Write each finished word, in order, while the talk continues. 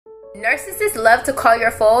Narcissists love to call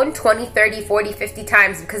your phone 20, 30, 40, 50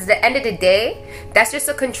 times because at the end of the day, that's just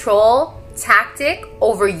a control tactic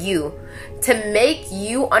over you to make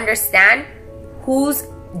you understand who's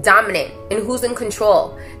dominant and who's in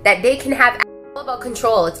control. That they can have all about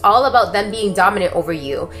control. It's all about them being dominant over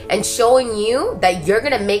you and showing you that you're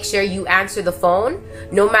gonna make sure you answer the phone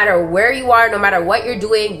no matter where you are, no matter what you're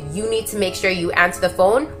doing. You need to make sure you answer the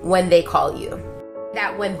phone when they call you.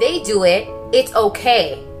 That when they do it, it's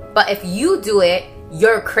okay. But if you do it,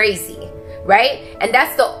 you're crazy, right? And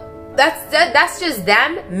that's just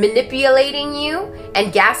them manipulating you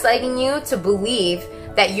and gaslighting you to believe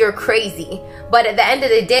that you're crazy. But at the end of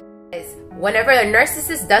the day, whenever a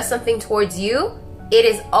narcissist does something towards you, it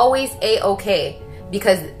is always a-okay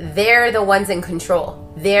because they're the ones in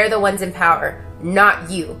control. They're the ones in power,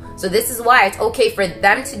 not you. So this is why it's okay for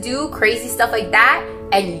them to do crazy stuff like that,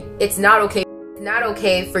 and it's not okay. Not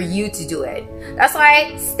okay for you to do it. That's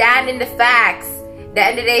why stand in the facts. At the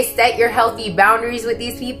end of the day, set your healthy boundaries with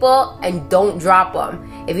these people and don't drop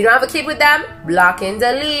them. If you don't have a kid with them, block and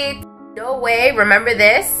delete. No way, remember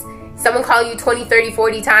this, someone calling you 20, 30,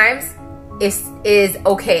 40 times is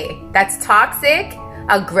okay. That's toxic,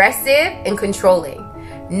 aggressive, and controlling.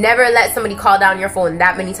 Never let somebody call down your phone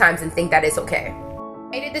that many times and think that it's okay.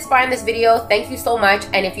 If you made it this far in this video, thank you so much.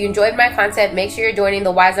 And if you enjoyed my content, make sure you're joining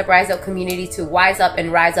the Wise Up, Rise Up community to wise up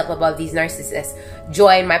and rise up above these narcissists.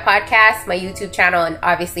 Join my podcast, my YouTube channel, and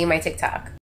obviously my TikTok.